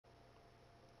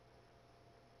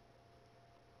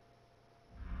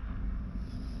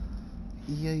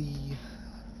Yay.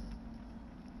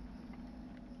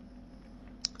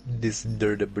 This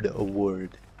Dirtable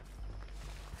award.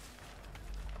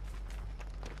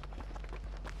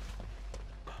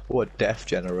 What death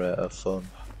generator fun.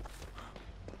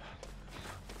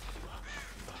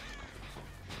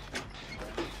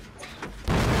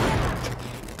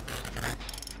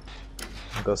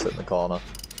 Go sit in the corner.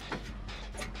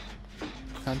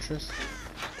 Huntress?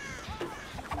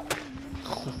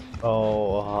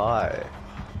 Oh, hi.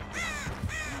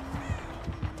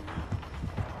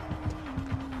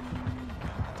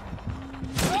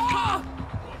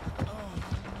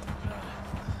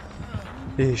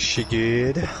 Is she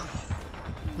good?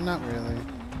 Not really.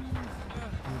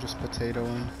 I'm just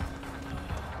potatoing.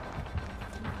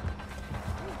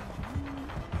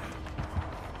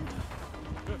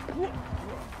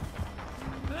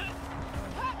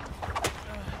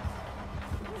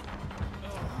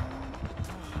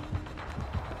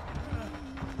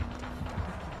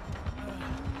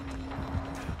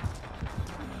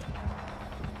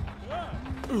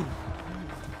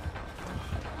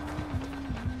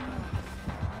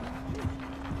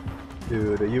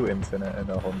 Dude, are you infinite in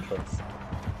a Huntress?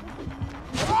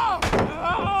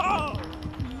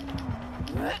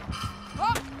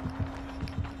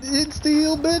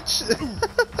 Insta-heal, bitch!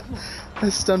 I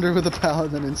stunned her with a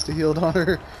pallet and insta-healed on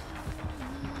her.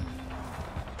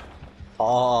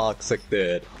 Toxic,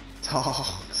 dude.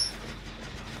 Dogs.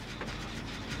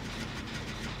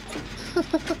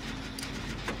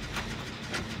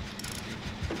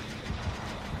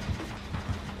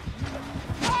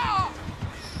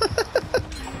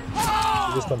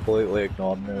 You just completely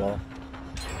ignored me, well.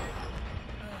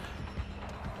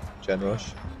 Gen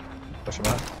rush. Push him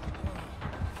out.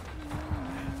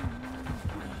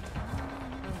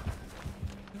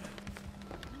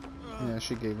 Yeah,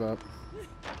 she gave up.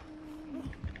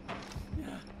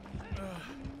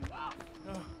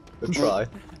 Good try.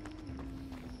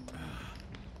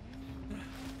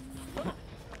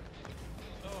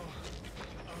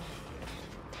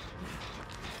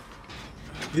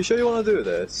 You sure you want to do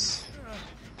this?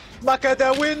 Back at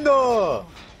that window!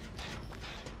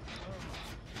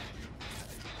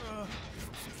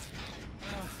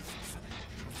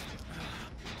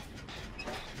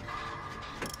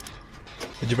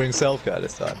 Did you bring self-guard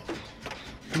this time?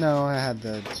 No, I had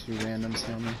the two randoms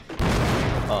heal me.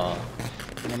 Oh.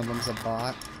 One of them's a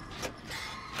bot.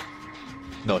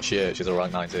 No shit, she's a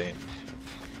rank 19.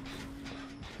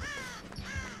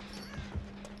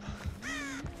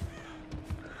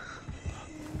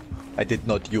 I did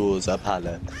not use a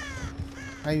pallet.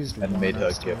 I used And one made her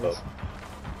upstairs. give up.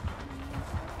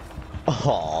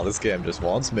 Oh, this game just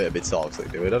wants me to be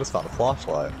toxic, dude. I just found a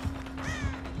flashlight.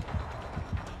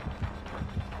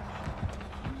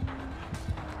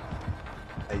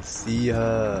 I see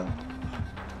her.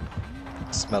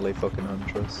 Smelly fucking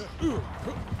Huntress.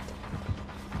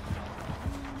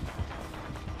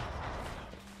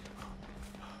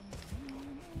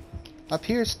 Up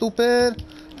here, stupid!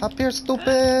 Up here,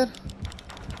 stupid!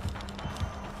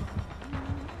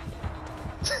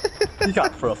 You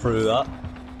can't throw through that.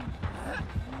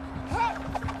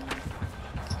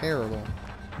 Terrible.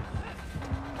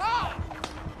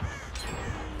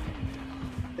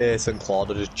 Ace and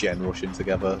Claude are just gen rushing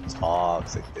together.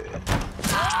 Toxic, dude.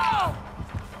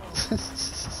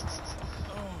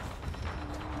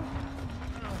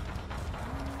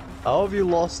 How have you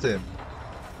lost him?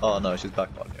 Oh no, she's back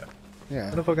on you. Yeah.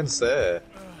 What if I can say?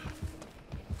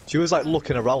 She was like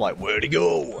looking around like, where'd he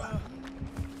go?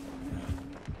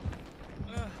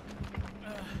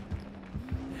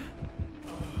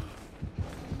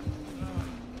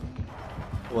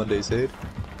 One day seed.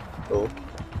 Oh.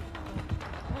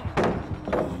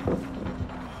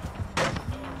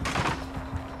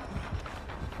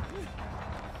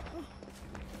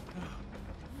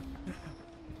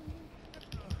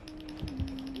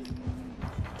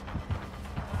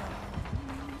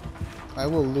 I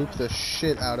will loop the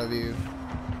shit out of you.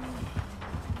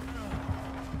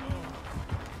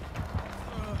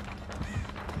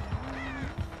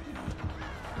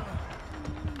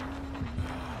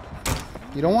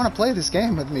 You don't want to play this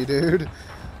game with me, dude.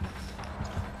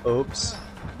 Oops.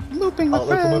 Looping the I'll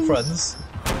look friends. at my friends.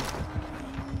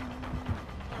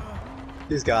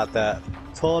 He's got that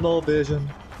tunnel vision.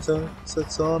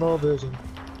 Tunnel vision.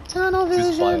 Tunnel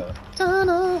Choose vision. fire.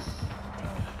 Tunnel.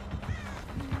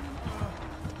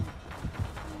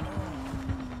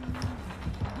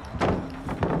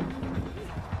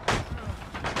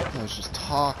 That was just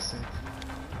toxic.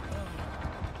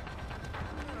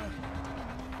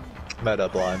 Meta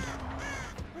blind.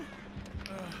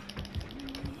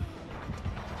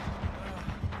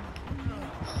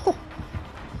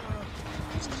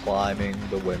 climbing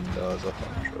the windows of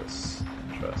Huntress.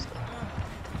 Interesting.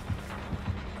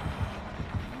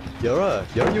 You're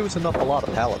using up a lot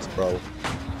of pallets, bro.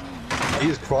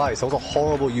 Jesus Christ, that was a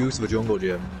horrible use of a jungle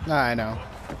gym. I know.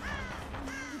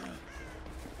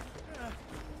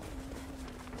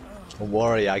 Don't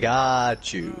worry, I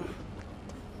got you.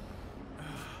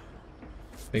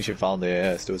 I think she found the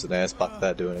ace. There was an ace back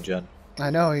there doing a gen. I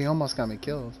know, he almost got me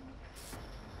killed.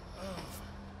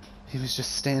 He was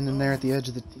just standing there at the edge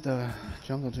of the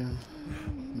jungle gym.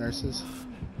 Nurses.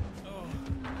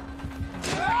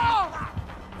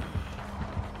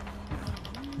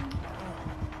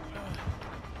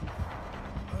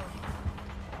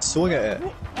 Swing at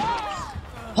it.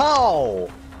 How?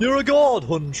 You're a god,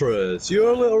 Huntress.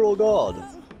 You're a literal god.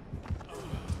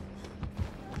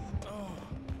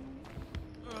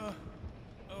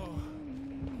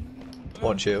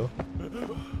 Want you?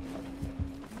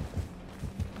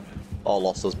 Oh,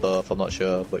 lost us both. I'm not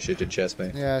sure, but she did chase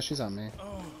me. Yeah, she's on me.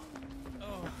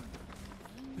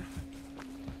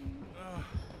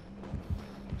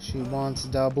 She wants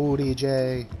the booty,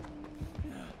 Jay.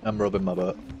 I'm rubbing my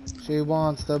butt. She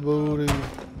wants the booty.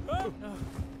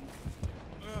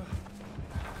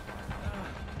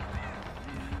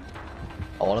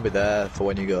 I want to be there for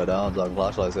when you go down, so I can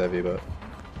flashlight save you, but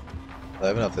I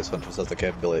don't even know if this Huntress has the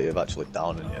capability of actually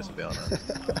downing you, to be honest.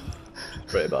 She's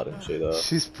pretty bad, isn't she, though?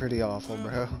 She's pretty awful,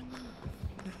 bro.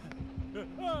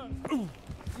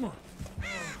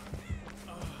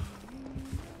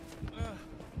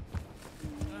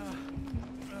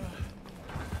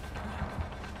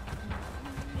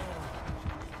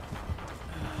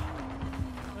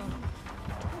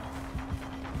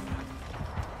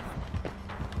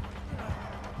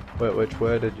 Wait, which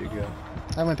way did you go?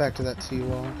 I went back to that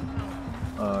seawall.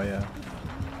 Oh, yeah.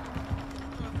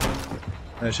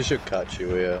 Yeah, she should catch you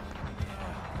here.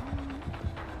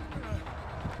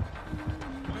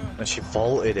 And she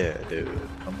vaulted it, dude.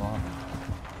 Come on.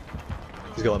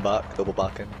 She's going back, double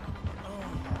backing.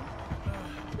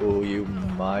 Oh, you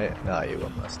might. Nah, you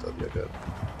weren't messed up, you're good.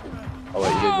 Oh,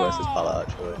 wait, you did waste this pallet,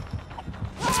 actually.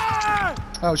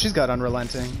 Oh, she's got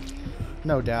unrelenting.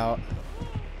 No doubt.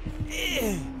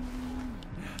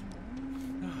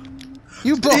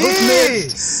 You both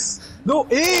missed! No,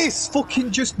 Ace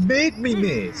fucking just made me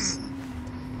miss!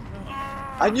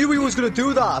 I knew he was gonna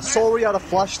do that. I saw he had a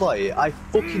flashlight. I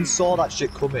fucking saw that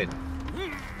shit coming.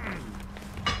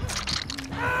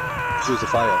 Choose the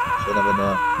fire. She'll never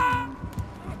know.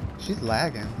 She's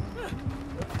lagging.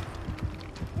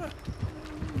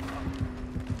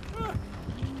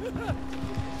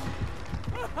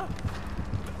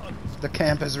 The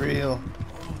camp is real.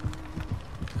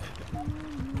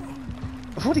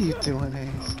 What are you doing,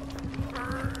 Ace?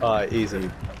 Alright, easy.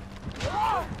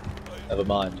 Never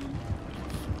mind.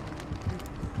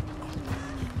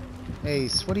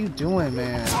 Ace, what are you doing,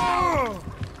 man?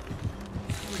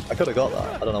 I could have got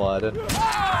that. I don't know why I didn't.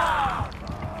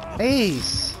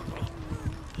 Ace!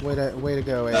 Way to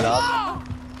go, Ace.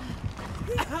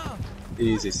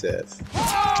 Easy save.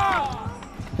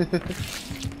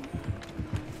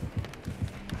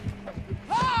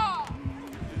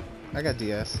 I got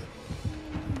DS.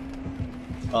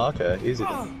 Oh, okay, easy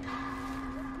then.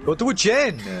 Go do a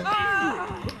gen!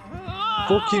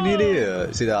 Fucking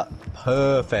idiot! See that?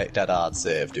 Perfect dead hard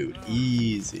save, dude.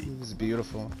 Easy. It was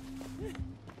beautiful.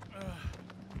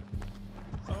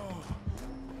 And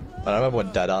I remember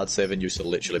when dead hard saving used to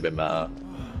literally be meta.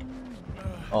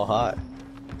 Oh, hi.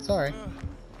 Sorry.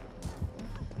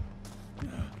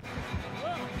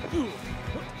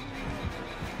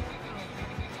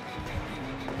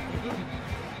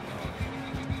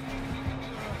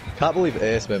 Can't believe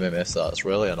Ace made me miss that. It's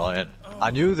really annoying. I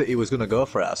knew that he was gonna go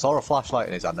for it. I saw a flashlight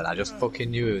in his hand and I just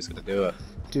fucking knew he was gonna do it.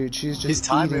 Dude, she's just His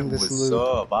timing eating this was loop.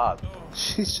 so bad.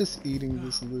 She's just eating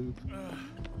this loop.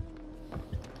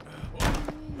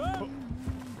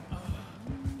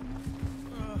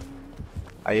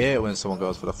 I hate when someone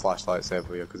goes for the flashlight save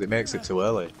for you because it makes it too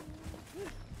early.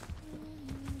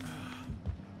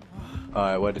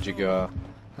 Alright, where did you go?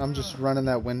 I'm just running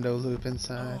that window loop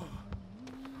inside.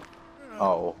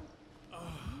 Oh.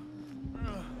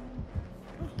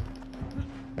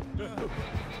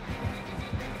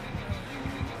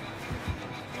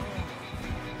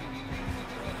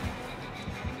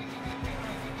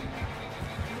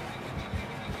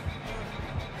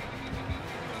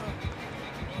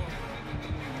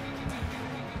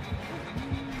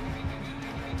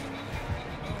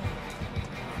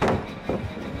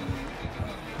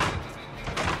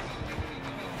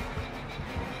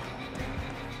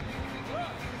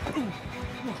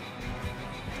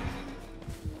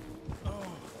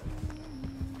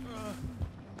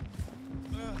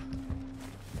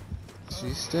 She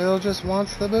still just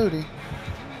wants the booty.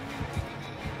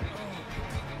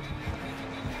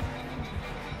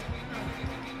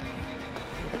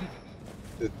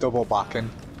 The double backing.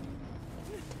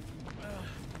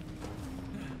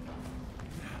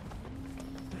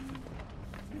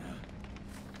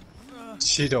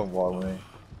 She don't want me.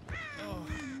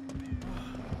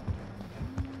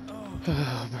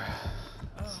 Oh, bro.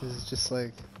 This is just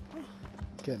like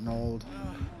getting old.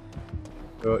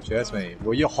 Don't chase me.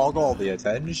 Well, you hog all the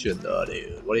attention though,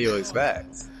 dude. What do you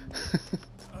expect?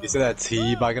 You see that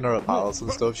teabagging her at palace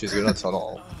and stuff? She's gonna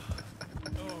tunnel.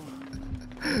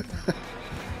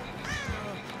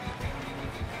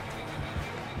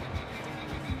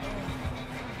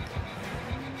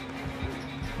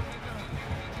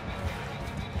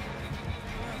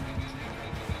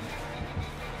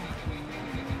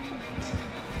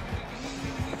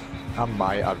 I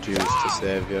might have juice to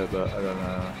save you, but I don't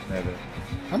know. Maybe.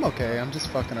 I'm okay, I'm just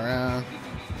fucking around.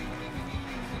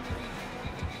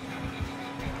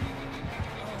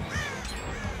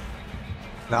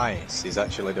 Nice, he's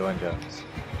actually doing jumps.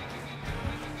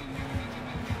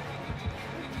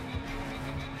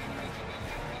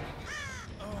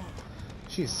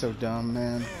 She's so dumb,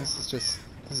 man. This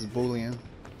is bullying.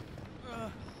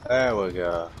 There we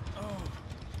go.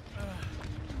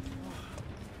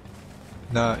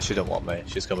 No, she don't want me.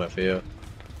 She's coming for you.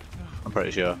 I'm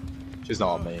pretty sure. She's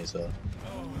not on me, so.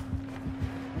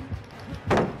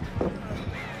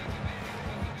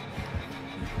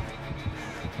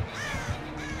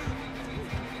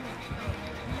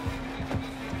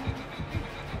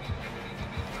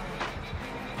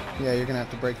 Yeah, you're gonna have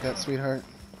to break that, sweetheart.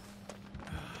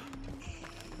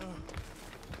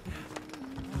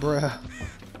 Bruh.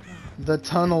 The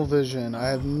tunnel vision. I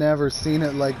have never seen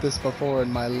it like this before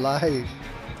in my life.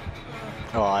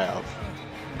 Oh, I have.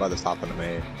 But this happened to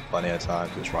me plenty of times.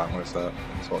 It's wrong with it.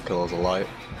 It's what killers are like.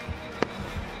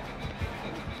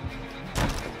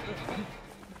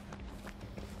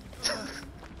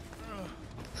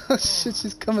 Oh shit,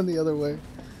 she's coming the other way.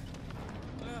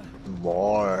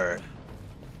 More.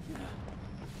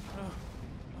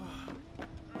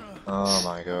 Oh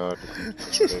my god.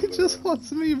 She just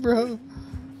wants me, bro.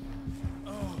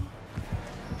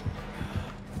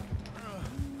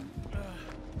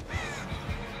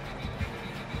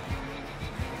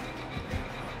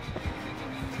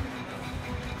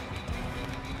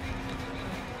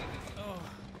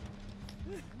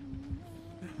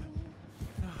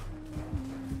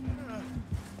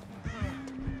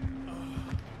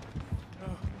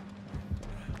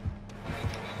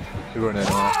 You're running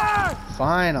anyway.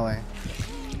 Finally.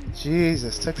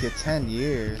 Jesus, took you 10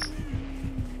 years.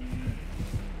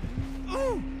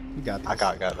 You got this. I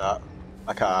can't get that.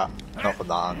 I can't. Not from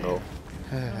that angle.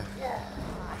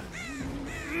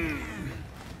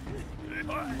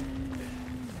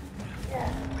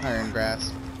 Iron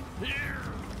grasp.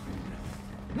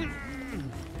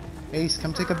 Ace,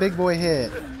 come take a big boy hit.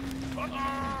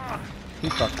 He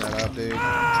fucked that up, dude.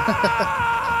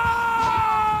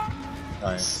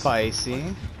 Nice.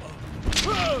 Spicy.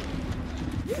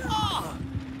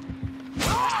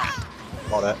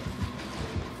 Got it.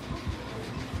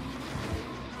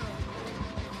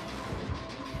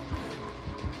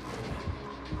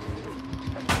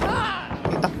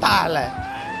 Ita pala.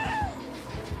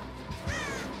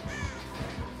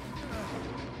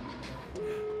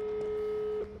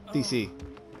 DC,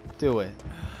 do it.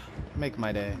 Make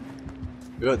my day.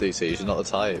 You're at DC, she's not the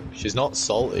type. She's not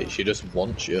salty, she just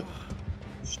wants you.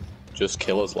 Just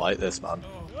killers like this, man.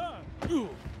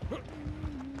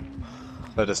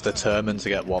 They're just determined to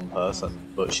get one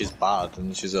person, but she's bad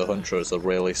and she's a huntress, a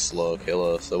really slow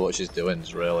killer, so what she's doing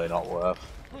is really not worth.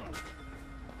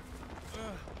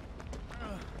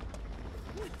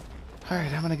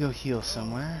 Alright, I'm gonna go heal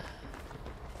somewhere.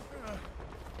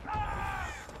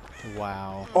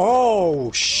 Wow.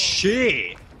 Oh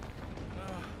shit!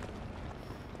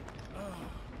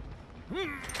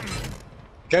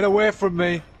 Get away from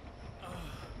me!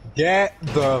 Get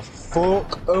the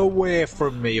fuck away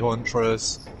from me,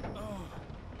 Huntress!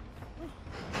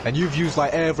 And you've used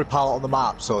like every pallet on the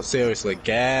map, so seriously,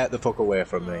 get the fuck away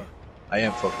from me. I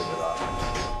ain't fucking with that.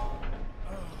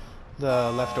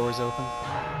 The left door's open.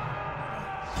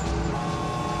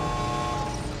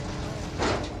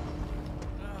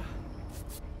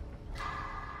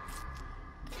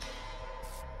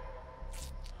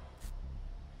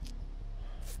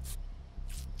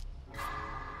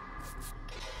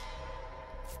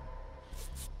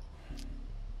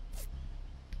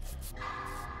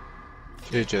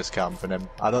 You're just camping him.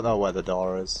 I don't know where the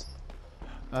door is.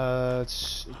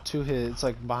 It's to his. It's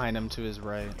like behind him to his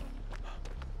right.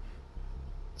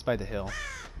 It's by the hill.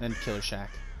 And Killer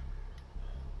Shack.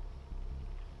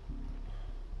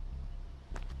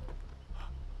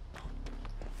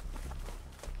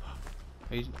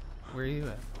 Where are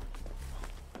you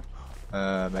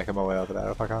at? Making my way over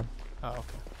there if I can. Oh,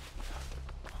 okay.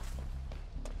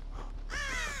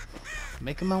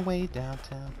 Making my way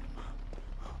downtown.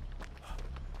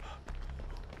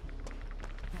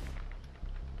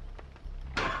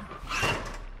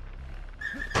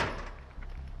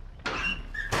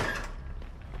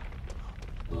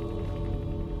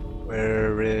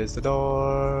 Where is the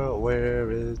door?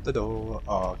 Where is the door?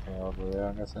 Oh, okay, over there,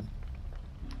 I'm guessing.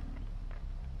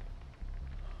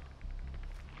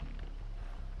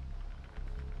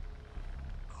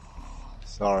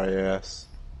 Sorry, yes.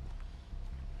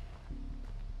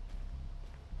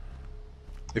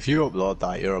 If you upload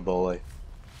that, you're a bully.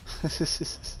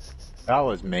 That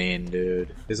was mean,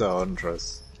 dude. He's a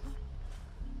huntress.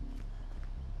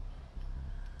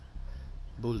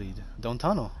 Bullied. Don't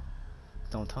tunnel.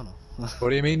 Don't tunnel. What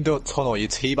do you mean don't tunnel? You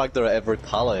teabagged her at every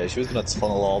pallet. She was gonna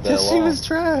tunnel all day long. She was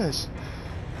trash.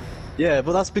 Yeah,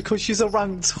 but that's because she's a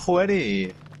rank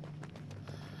 20.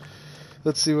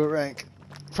 Let's see what rank.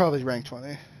 Probably rank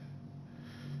 20.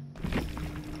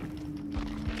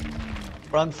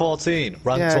 Rank 14.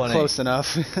 Rank Yeah, 20. close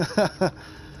enough. That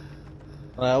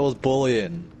was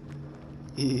bullying.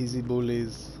 Easy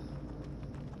bullies.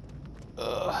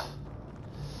 Ugh.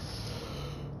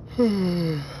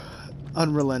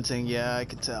 Unrelenting, yeah, I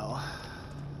could tell.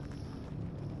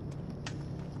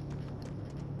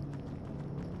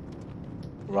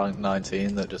 Rank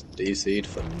 19 that just DC'd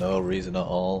for no reason at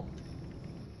all.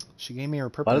 She gave me her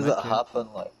purple. Why does that medkit. happen?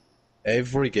 Like,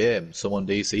 every game, someone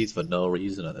DC'd for no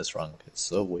reason at this rank. It's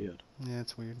so weird. Yeah,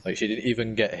 it's weird. Like, she didn't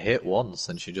even get hit once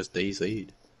and she just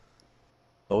DC'd.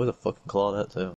 Always a fucking Claudette too.